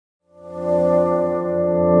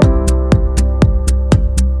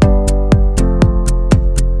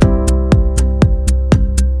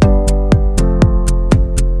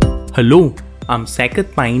Hello, I'm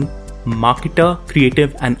Saket Pine, marketer,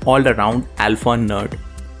 creative, and all-around alpha nerd.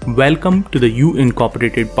 Welcome to the You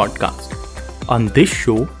Incorporated podcast. On this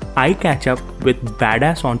show, I catch up with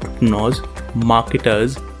badass entrepreneurs,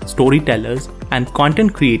 marketers, storytellers, and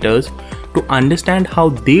content creators to understand how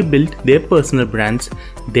they built their personal brands,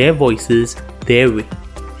 their voices, their way.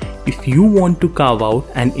 If you want to carve out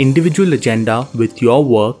an individual agenda with your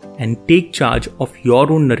work and take charge of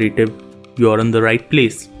your own narrative, you're in the right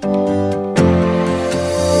place.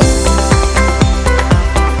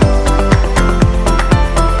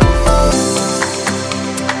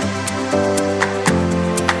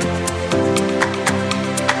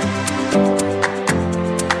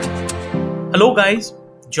 Hello guys,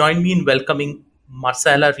 join me in welcoming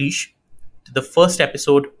Marcella Riche to the first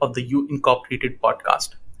episode of the You Incorporated podcast.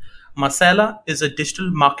 Marcella is a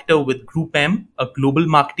digital marketer with Group M, a global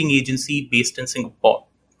marketing agency based in Singapore.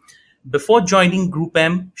 Before joining Group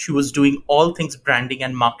M, she was doing all things branding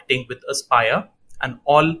and marketing with Aspire, an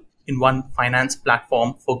all-in-one finance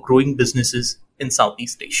platform for growing businesses in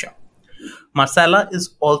Southeast Asia. Marcella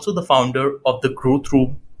is also the founder of the Growth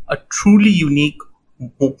Room, a truly unique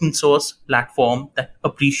open source platform that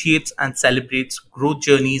appreciates and celebrates growth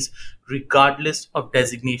journeys regardless of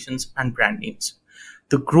designations and brand names.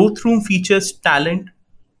 The Growth Room features talent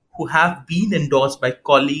who have been endorsed by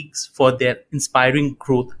colleagues for their inspiring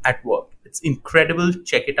growth at work. It's incredible.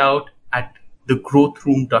 Check it out at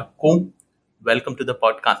thegrowthroom.com. Welcome to the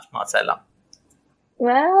podcast, Marcella.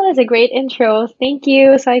 Well, that's a great intro. Thank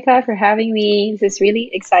you, Saika, for having me. This is really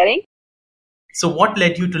exciting. So what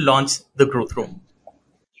led you to launch the Growth Room?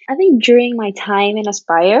 I think during my time in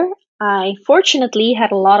Aspire, I fortunately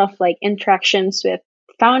had a lot of interactions with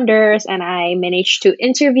founders, and I managed to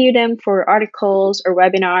interview them for articles or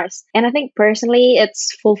webinars. And I think personally,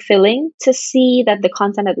 it's fulfilling to see that the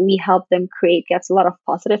content that we help them create gets a lot of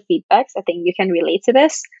positive feedbacks. I think you can relate to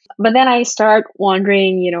this. But then I start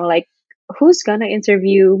wondering, who's going to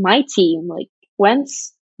interview my team?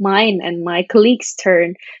 When's mine and my colleagues'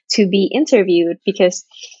 turn to be interviewed? Because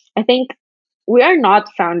I think we are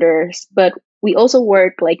not founders, but we also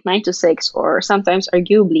work 9 to 6 or sometimes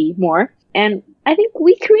arguably more. And I think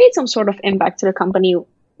we create some sort of impact to the company,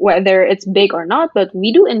 whether it's big or not, but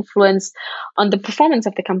we do influence on the performance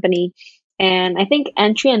of the company. And I think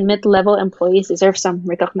entry and mid-level employees deserve some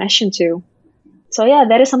recognition too. So yeah,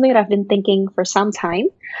 that is something that I've been thinking for some time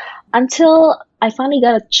until I finally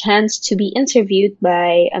got a chance to be interviewed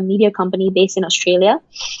by a media company based in Australia.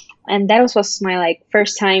 And that was my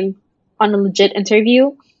first time on a legit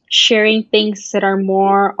interview, sharing things that are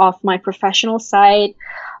more of my professional side.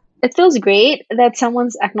 It feels great that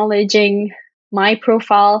someone's acknowledging my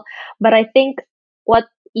profile, but I think what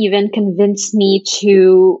even convinced me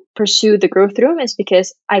to pursue the Growth Room is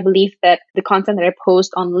because I believe that the content that I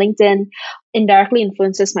post on LinkedIn indirectly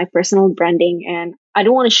influences my personal branding, and I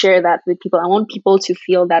don't want to share that with people. I want people to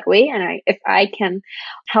feel that way, and if I can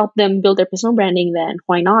help them build their personal branding, then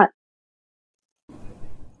why not?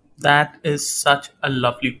 That is such a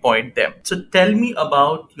lovely point there. So tell me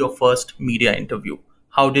about your first media interview.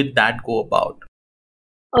 How did that go about?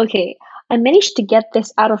 Okay, I managed to get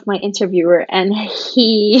this out of my interviewer, and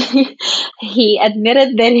he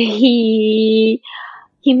admitted that he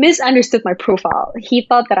misunderstood my profile. He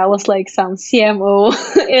thought that I was some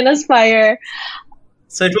CMO in Aspire.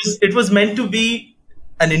 So it was meant to be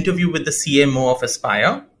an interview with the CMO of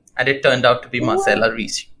Aspire, and it turned out to be Marcella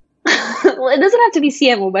Riche. Well, it doesn't have to be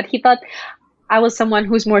CMO, but he thought I was someone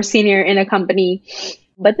who's more senior in a company.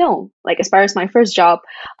 But no, Aspire is my first job.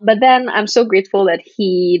 But then I'm so grateful that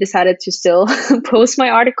he decided to still post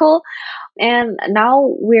my article. And now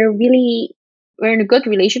we're in a good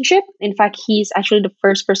relationship. In fact, he's actually the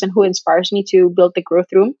first person who inspires me to build the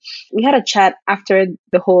Growth Room. We had a chat after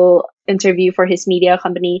the whole interview for his media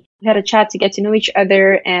company. We had a chat to get to know each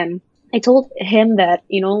other, and I told him that,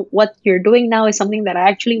 what you're doing now is something that I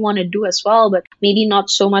actually want to do as well, but maybe not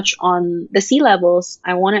so much on the C levels.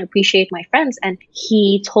 I want to appreciate my friends. And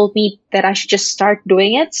he told me that I should just start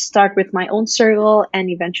doing it, start with my own circle. And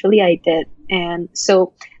eventually I did. And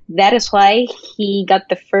so that is why he got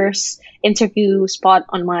the first interview spot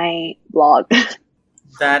on my blog.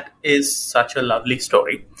 That is such a lovely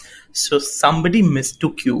story. So somebody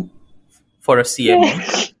mistook you for a CMO.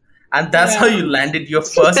 Yeah. And that's how you landed your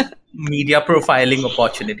first media profiling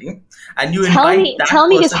opportunity. And you tell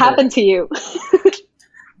me this happened to you.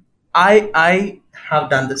 I have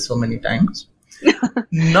done this so many times.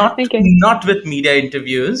 Not with media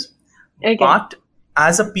interviews, but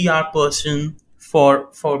as a PR person for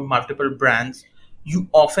multiple brands, you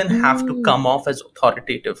often have to come off as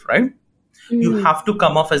authoritative, right? You Mm, have to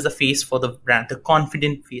come off as the face for the brand, the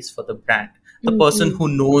confident face for the brand, the person mm-hmm, who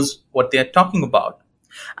knows what they're talking about.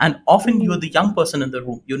 And often you're mm, the young person in the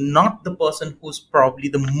room. You're not the person who's probably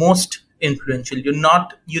the most influential. You're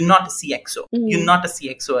not a CXO. You're mm, not a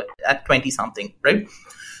CXO at 20 something, right?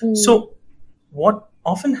 mm, So what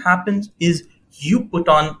often happens is you put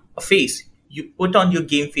on a face, you put on your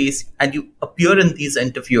game face, and you appear in these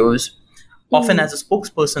interviews, often mm, as a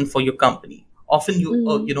spokesperson for your company. Often you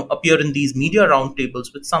mm, appear in these media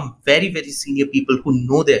roundtables with some very very senior people who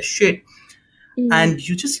know their shit, mm. and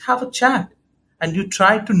you just have a chat and you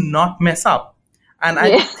try to not mess up. And I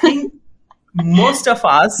Yeah. think most of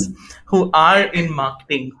us who are in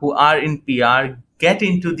marketing, who are in PR, get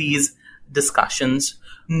into these discussions,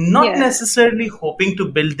 not Yeah. necessarily hoping to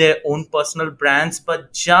build their own personal brands,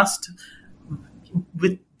 but just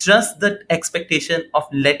with just the expectation of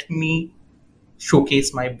let me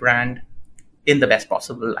showcase my brand in the best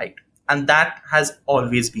possible light. And that has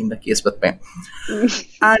always been the case with me.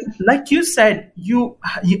 And like you said, you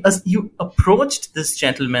approached this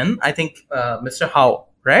gentleman, I think Mr. Howe,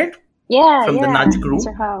 right? Yeah, From the yeah, Nudge Mr.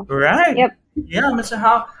 Group, How. right? Yep. Yeah, Mr.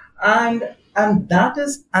 Howe, and that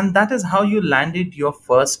is how you landed your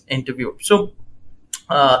first interview. So,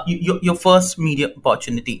 your first media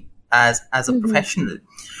opportunity as a Mm-hmm. professional.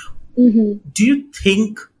 Mm-hmm. Do you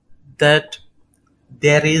think that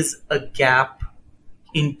there is a gap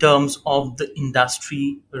in terms of the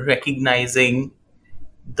industry recognizing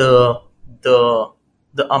the the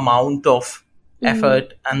the amount of Mm-hmm.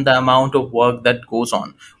 effort and the amount of work that goes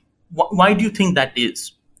on? Why do you think that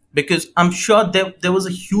is? Because I'm sure there was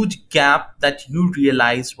a huge gap that you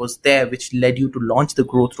realized was there, which led you to launch the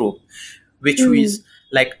growth rope, which Mm-hmm. was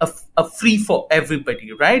like a free for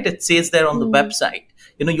everybody, right? It says there on the website,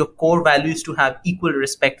 your core value is to have equal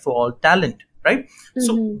respect for all talent, right?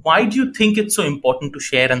 So Mm-hmm. why do you think it's so important to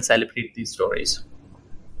share and celebrate these stories?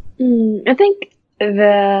 I think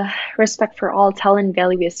the respect for all talent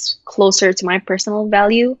value is closer to my personal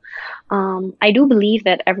value. I do believe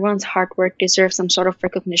that everyone's hard work deserves some sort of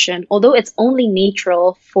recognition, although it's only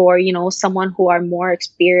natural for, someone who are more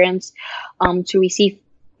experienced, to receive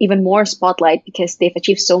even more spotlight because they've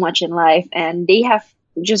achieved so much in life and they have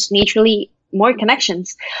just naturally more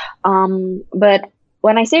connections. But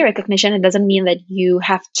when I say recognition, it doesn't mean that you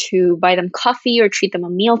have to buy them coffee or treat them a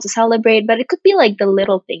meal to celebrate, but it could be like the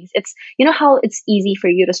little things. It's, how it's easy for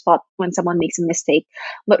you to spot when someone makes a mistake,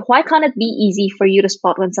 but why can't it be easy for you to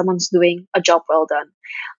spot when someone's doing a job well done?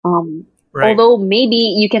 Um, Right. Although maybe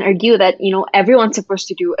you can argue that, everyone's supposed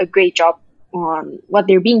to do a great job on what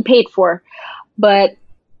they're being paid for, but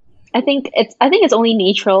I think it's only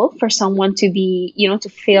natural for someone to be, to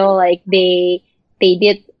feel like they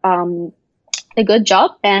did a good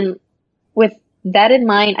job. And with that in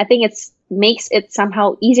mind, I think it's makes it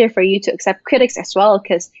somehow easier for you to accept critics as well,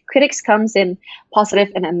 because critics comes in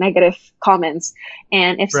positive and a negative comments.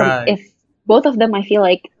 And Right. if both of them, I feel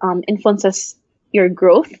like influences your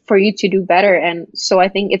growth for you to do better. And so I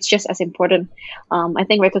think it's just as important. I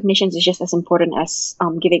think recognition is just as important as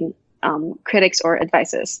giving critics or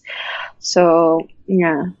advices. So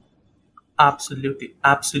yeah. Absolutely,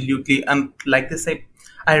 absolutely. And like this,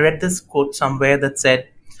 I read this quote somewhere that said,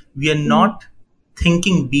 "We are Mm. not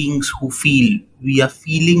thinking beings who feel; we are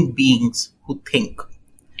feeling beings who think."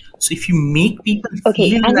 So if you make people Okay,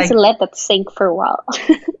 feel I need to like, let that sink for a while.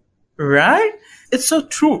 right, it's so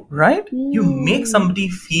true, right? You make Mm, somebody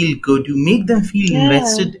feel good. You make them feel yeah.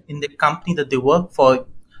 invested in the company that they work for.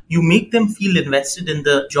 You make them feel invested in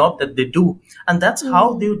the job that they do. And that's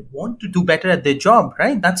how they Mm, would want to do better at their job,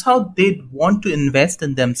 right? That's how they'd want to invest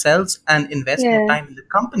in themselves and invest more yeah. time in the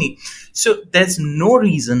company. So there's no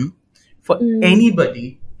reason for Mm,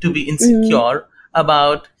 anybody to be mm, insecure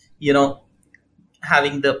about,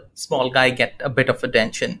 having the small guy get a bit of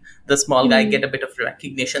attention, the small guy mm, get a bit of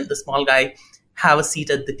recognition, the small guy have a seat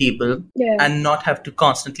at the table yeah. and not have to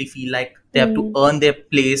constantly feel like they have to Mm, earn their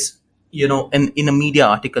place, in a media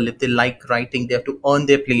article. If they like writing, they have to earn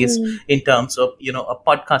their place mm, in terms of, a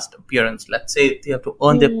podcast appearance. Let's say they have to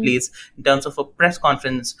earn their mm, place in terms of a press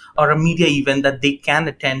conference or a media event that they can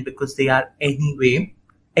attend because they are anyway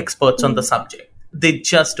experts on the mm. subject. They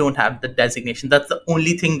just don't have the designation. That's the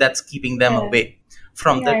only thing that's keeping them Yeah. away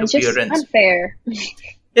from Yeah, that it's just appearance. unfair.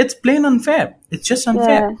 It's plain unfair. It's just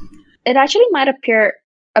unfair. Yeah. It actually might appear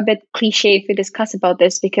a bit cliche if we discuss about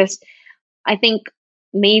this because I think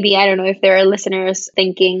maybe, I don't know if there are listeners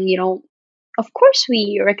thinking, of course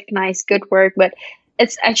we recognize good work, but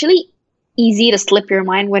it's actually easy to slip your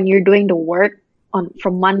mind when you're doing the work on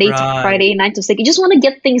from Monday to Right. Friday, 9 to 6. You just want to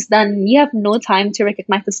get things done. You have no time to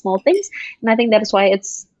recognize the small things. And I think that is why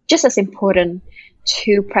it's just as important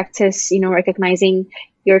to practice, recognizing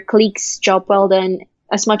your colleagues' job well done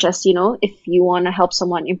as much as, if you want to help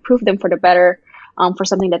someone improve them for the better, for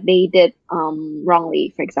something that they did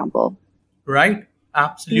wrongly, for example. Right?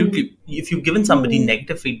 Absolutely. If you've given somebody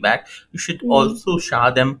negative feedback, you should also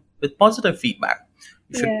shower them with positive feedback.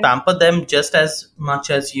 You should pamper them just as much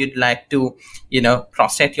as you'd like to,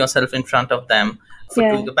 prostrate yourself in front of them for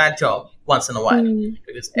doing a bad job once in a while.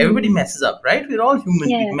 Because everybody messes up, right? We're all human.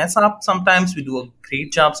 We mess up sometimes. We do a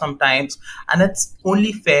great job sometimes. And it's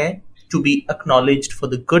only fair to be acknowledged for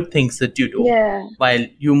the good things that you do, while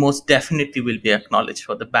you most definitely will be acknowledged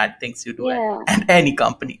for the bad things you do at any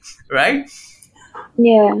company, right?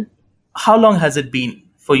 Yeah. How long has it been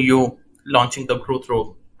for you launching the growth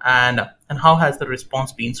room, and how has the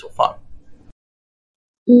response been so far?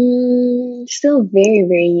 Still very,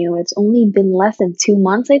 very new. It's only been less than 2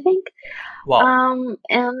 months, I think. Wow.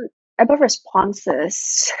 And about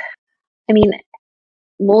responses, I mean,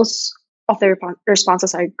 most of the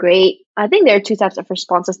responses are great. I think there are two types of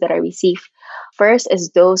responses that I receive. First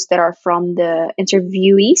is those that are from the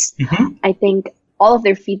interviewees. I think all of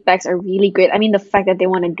their feedbacks are really great. I mean, the fact that they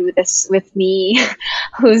want to do this with me,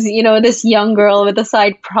 who's, this young girl with a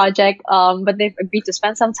side project, but they've agreed to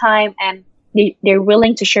spend some time and they're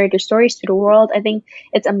willing to share their stories to the world. I think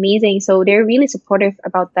it's amazing. So they're really supportive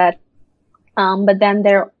about that. But then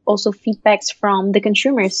there are also feedbacks from the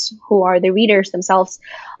consumers who are the readers themselves.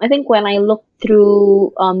 I think when I look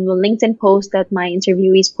through the LinkedIn post that my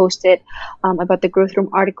interviewees posted about the Growth Room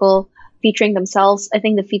article featuring themselves, I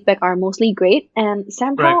think the feedback are mostly great. And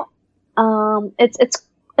somehow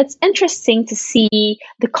it's interesting to see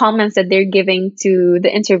the comments that they're giving to the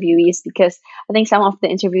interviewees, because I think some of the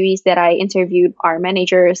interviewees that I interviewed are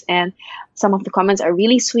managers, and some of the comments are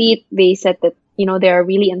really sweet. They said that they're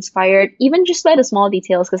really inspired, even just by the small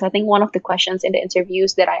details. Because I think one of the questions in the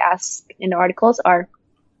interviews that I ask in the articles are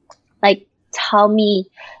like, tell me,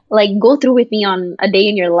 like, go through with me on a day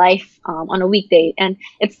in your life on a weekday. And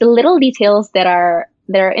it's the little details that are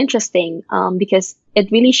interesting, because it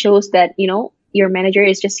really shows that, your manager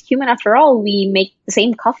is just human after all. We make the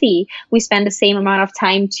same coffee. We spend the same amount of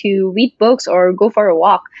time to read books or go for a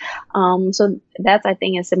walk. So that, I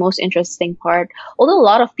think, is the most interesting part. Although a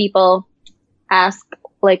lot of people ask,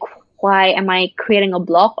 like, why am I creating a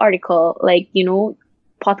blog article? Like,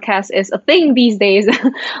 podcast is a thing these days,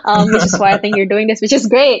 which is why I think you're doing this, which is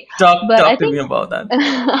great. Talk to me about that.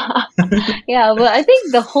 Yeah, but I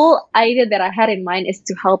think the whole idea that I had in mind is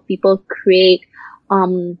to help people create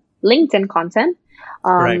LinkedIn content.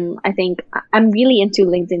 I think I'm really into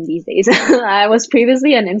LinkedIn these days. I was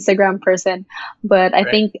previously an Instagram person, but I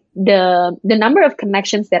think the number of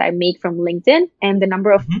connections that I make from LinkedIn and the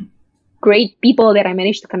number of great people that I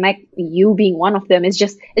managed to connect, you being one of them, it's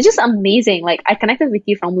just amazing. Like, I connected with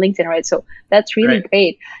you from LinkedIn, right? So that's really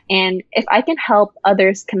great. And if I can help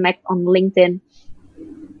others connect on LinkedIn,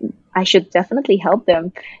 I should definitely help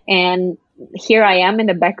them. And here I am in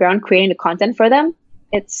the background creating the content for them.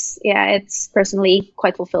 It's personally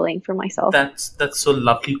quite fulfilling for myself. That's so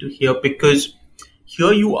lovely to hear, because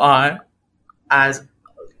here you are, as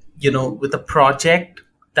with a project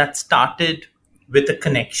that started with a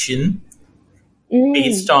connection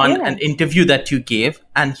based on an interview that you gave,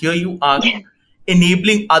 and here you are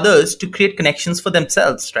enabling others to create connections for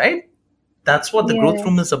themselves, right? That's what the growth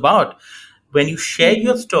room is about. When you share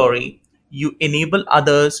your story, you enable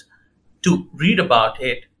others to read about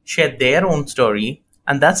it, share their own story,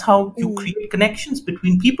 and that's how you create connections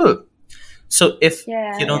between people. So if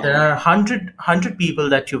there are 100 people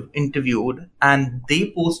that you've interviewed and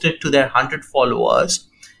they posted to their 100 followers,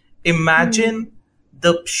 imagine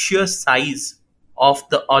the sheer size of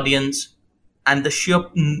the audience and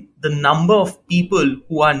the number of people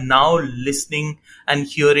who are now listening and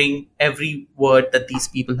hearing every word that these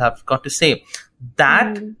people have got to say.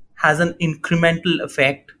 That has an incremental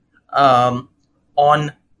effect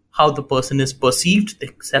on how the person is perceived, their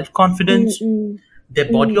self-confidence,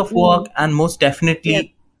 their body of work, and most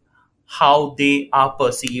definitely how they are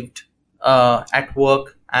perceived at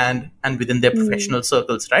work and within their professional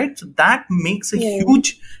circles, right? So that makes a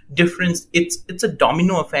huge difference. It's a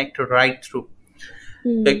domino effect right through.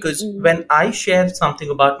 Because when I share something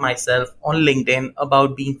about myself on LinkedIn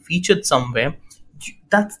about being featured somewhere,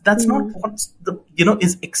 that's not what's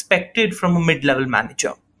is expected from a mid-level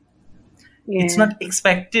manager. It's not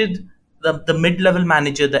expected. The mid-level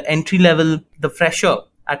manager, the entry level, the fresher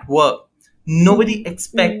at work, nobody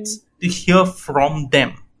expects to hear from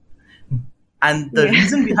them. And the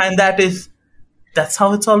reason behind that is that's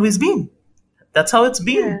how it's always been. That's how it's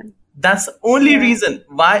been. That's the only reason.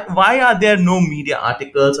 Why are there no media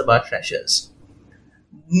articles about freshers?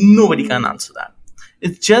 Nobody can Mm. answer that.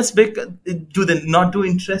 It's just because, do they not do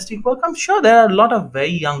interesting work? I'm sure there are a lot of very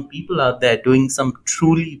young people out there doing some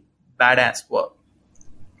truly badass work.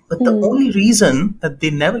 But the Mm. only reason that they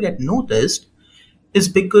never get noticed is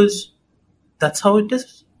because that's how it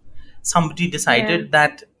is. Somebody Yeah. decided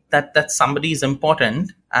that somebody is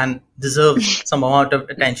important and deserves some amount of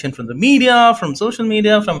attention from the media, from social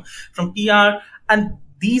media, from PR, and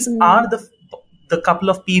these are Mm. the couple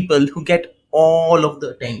of people who get all of the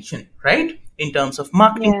attention, right? In terms of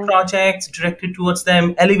marketing Yeah. projects directed towards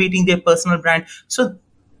them, elevating their personal brand. So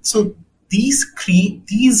these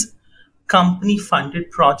company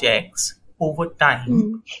funded projects over time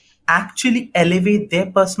Mm. actually elevate their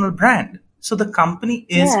personal brand. So the company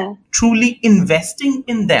is Yeah. truly investing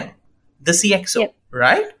in them, the CXO, Yep.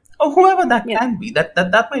 right? Or whoever that Yep. can be.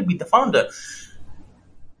 That might be the founder.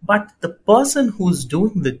 But the person who's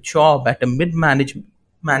doing the job at a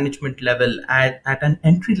management level, at an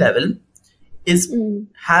entry level, is Mm.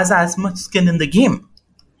 has as much skin in the game,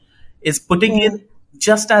 is putting Yeah. in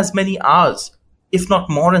just as many hours, if not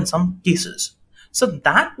more in some cases. So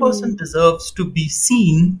that person Mm. deserves to be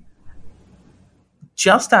seen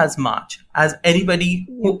just as much as anybody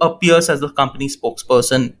who Yep. appears as the company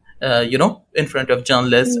spokesperson, in front of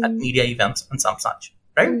journalists at Mm. media events and some such,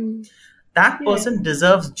 right? Mm. That Yeah. person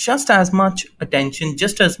deserves just as much attention,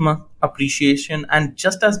 just as much appreciation, and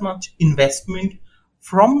just as much investment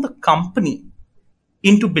from the company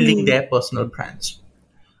into building Mm. their personal brands.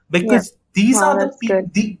 Yep. Because these Wow, are the that's people.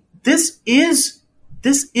 good. This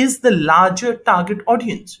is the larger target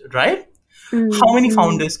audience, right? How Mm. many Mm.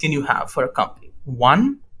 founders can you have for a company?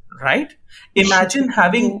 One, right? Imagine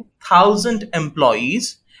having Yeah. 1,000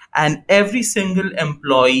 employees and every single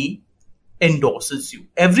employee endorses you.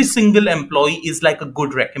 Every single employee is like a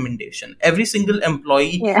good recommendation. Every single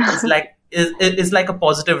employee Yeah. is like a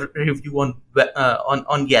positive review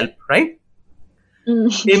on Yelp, right?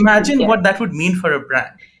 Mm. Imagine Yeah. what that would mean for a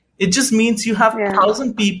brand. It just means you have Yeah.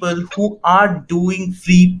 1,000 people who are doing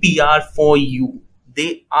free PR for you.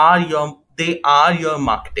 They are your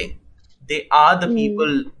marketing. They are the Mm.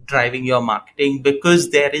 people driving your marketing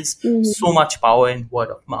because there is Mm. so much power in word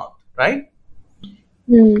of mouth, right?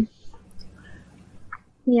 Mm.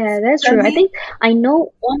 Yeah, that's Tell true. I me. think I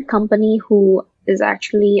know one company who is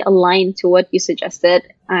actually aligned to what you suggested,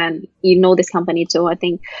 and you know this company too. I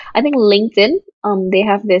think LinkedIn, they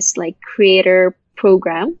have this like creator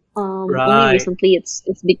program. Only Right, recently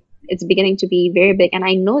it's beginning to be very big, and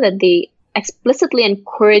I know that they explicitly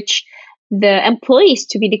encourage the employees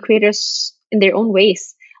to be the creators in their own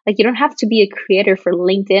ways. Like you don't have to be a creator for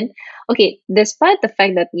LinkedIn. Okay, despite the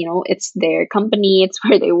fact that it's their company, it's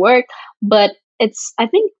where they work, but I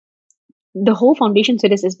think the whole foundation to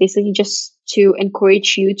this is basically just to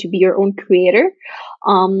encourage you to be your own creator,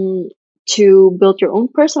 um, to build your own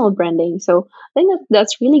personal branding. So I think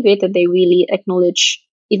that's really great that they really acknowledge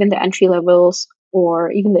even the entry levels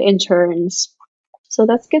or even the interns. So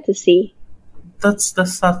that's good to see. that's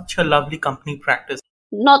such a lovely company practice.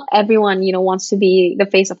 Not everyone, wants to be the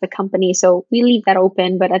face of the company, so we leave that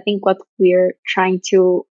open. But I think what we're trying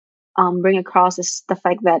to bring across is the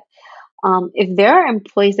fact that if there are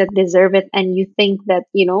employees that deserve it and you think that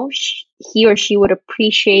he or she would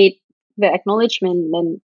appreciate the acknowledgement,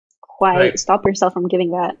 then why Right. stop yourself from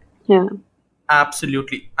giving that? Yeah.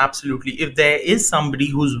 Absolutely, absolutely. If there is somebody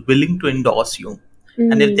who's willing to endorse you,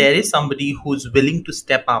 and if Mm. there is somebody who's willing to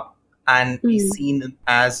step up and be Mm. seen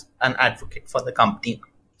as an advocate for the company.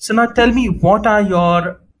 So now tell me, what are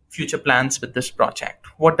your future plans with this project?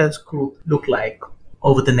 What does growth look like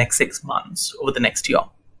over the next 6 months, over the next year?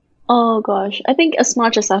 Oh gosh, I think as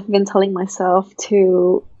much as I've been telling myself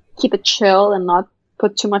to keep it chill and not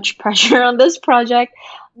put too much pressure on this project,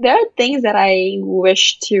 there are things that I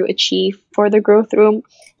wish to achieve for the growth room,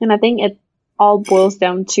 and I think it all boils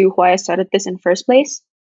down to why I started this in first place.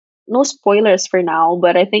 No spoilers for now,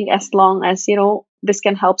 but I think as long as, this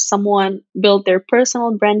can help someone build their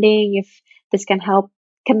personal branding, if this can help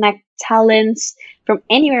connect talents from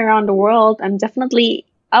anywhere around the world, I'm definitely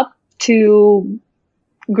up to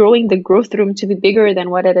growing the growth room to be bigger than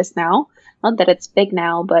what it is now. Not that it's big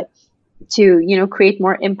now, but to, create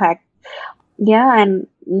more impact. Yeah, and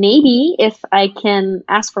maybe if I can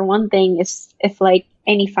ask for one thing is if like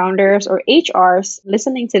any founders or HRs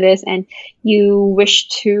listening to this and you wish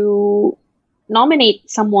to nominate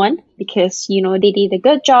someone because they did a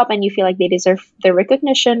good job and you feel like they deserve the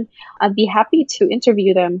recognition, I'd be happy to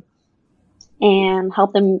interview them and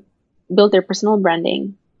help them build their personal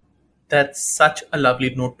branding. That's such a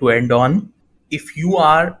lovely note to end on. If you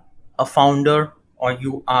are a founder or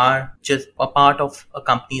you are just a part of a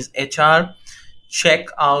company's HR, check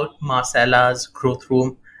out Marcella's Growth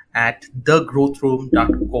Room. at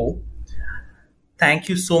thegrowthroom.co. Thank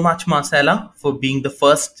you so much, Marcella, for being the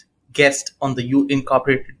first guest on the You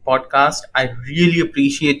Incorporated podcast. I really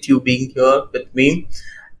appreciate you being here with me.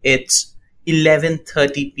 It's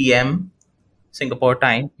 11:30 p.m. Singapore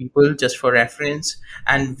time, people, just for reference,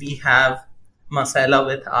 and we have Marcella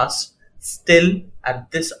with us still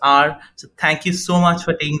at this hour. So thank you so much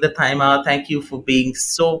for taking the time out. Thank you for being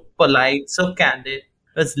so polite, so candid.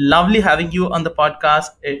 It was lovely having you on the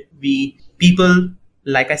podcast. We people,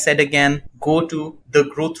 like I said again, go to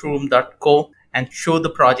thegrowthroom.co and show the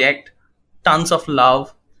project tons of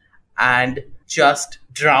love and just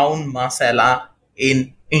drown Marcella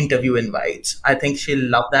in interview invites. I think she'll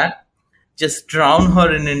love that. Just drown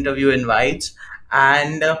her in interview invites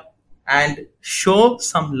and show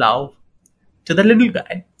some love to the little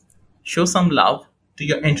guy. Show some love to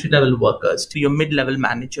your entry level workers, to your mid level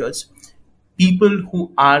managers, people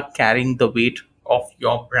who are carrying the weight of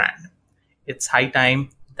your brand. It's high time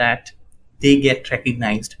that they get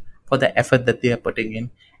recognized for the effort that they are putting in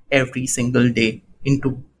every single day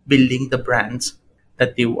into building the brands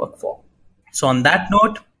that they work for. So on that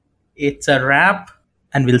note, it's a wrap,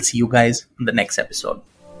 and we'll see you guys in the next episode.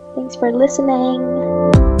 Thanks for listening.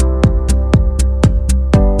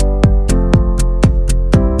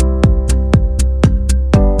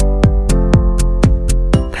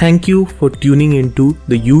 Thank you for tuning into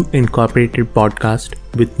the You Incorporated podcast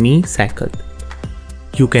with me, Saikat.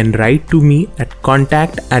 You can write to me at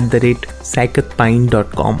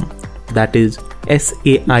contact@saikatpyne.com. That is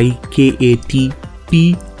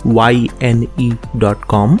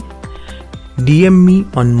SAIKATPYNE.com. DM me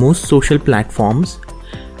on most social platforms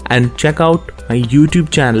and check out my YouTube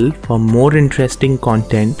channel for more interesting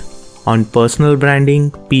content on personal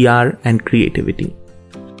branding, PR, and creativity.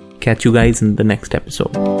 Catch you guys in the next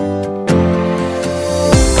episode.